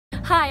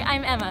Hi,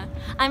 I'm Emma.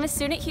 I'm a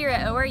student here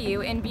at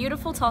ORU in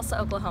beautiful Tulsa,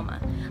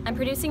 Oklahoma. I'm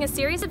producing a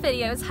series of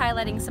videos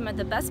highlighting some of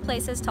the best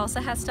places Tulsa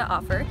has to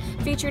offer,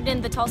 featured in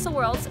the Tulsa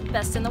World's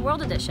Best in the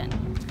World edition.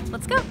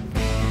 Let's go!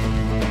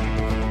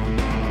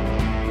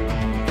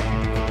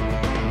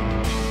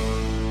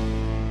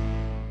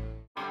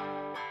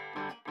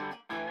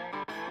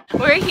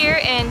 We're here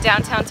in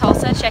downtown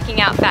Tulsa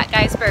checking out Fat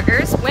Guy's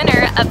Burgers,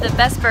 winner of the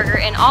best burger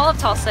in all of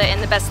Tulsa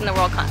in the Best in the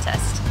World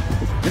contest.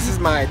 This is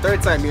my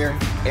third time here,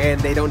 and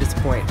they don't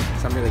disappoint,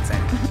 so I'm really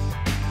excited.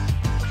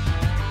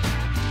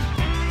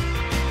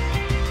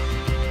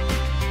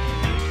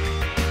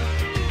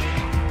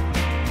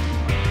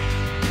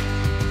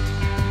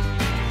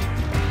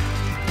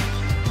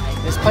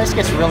 This place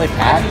gets really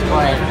packed,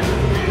 but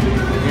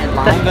the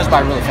line goes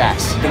by really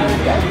fast.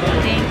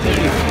 Thank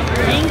you.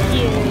 Thank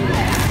you.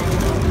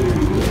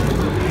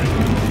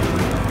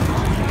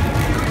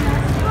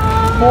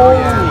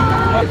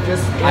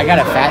 I got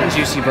a fat and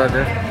juicy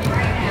burger,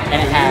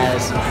 and it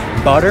has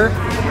butter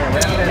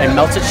and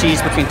melted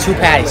cheese between two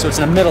patties, so it's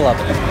in the middle of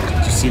it.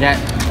 Did you see that?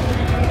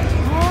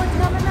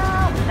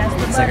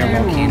 It's like a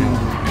volcano.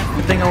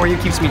 Good thing ORU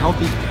keeps me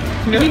healthy.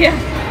 Yeah.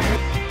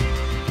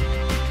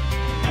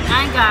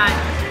 I got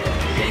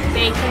a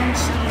bacon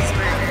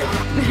cheeseburger.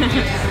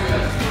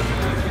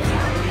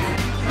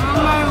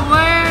 Oh my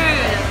word!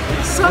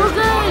 So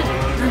good!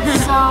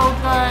 So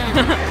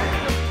good!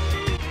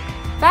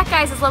 Fat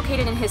Guy's is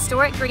located in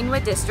historic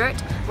Greenwood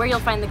district, where you'll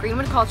find the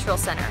Greenwood Cultural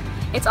Center.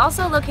 It's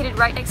also located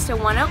right next to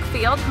One Oak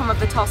Field, home of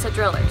the Tulsa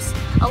Drillers.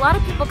 A lot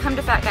of people come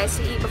to Fat Guy's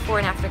to eat before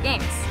and after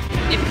games.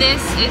 If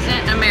this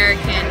isn't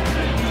American,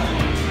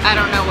 I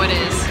don't know what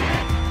is.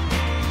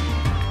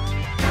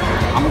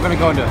 I'm gonna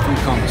go into a food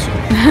coma soon.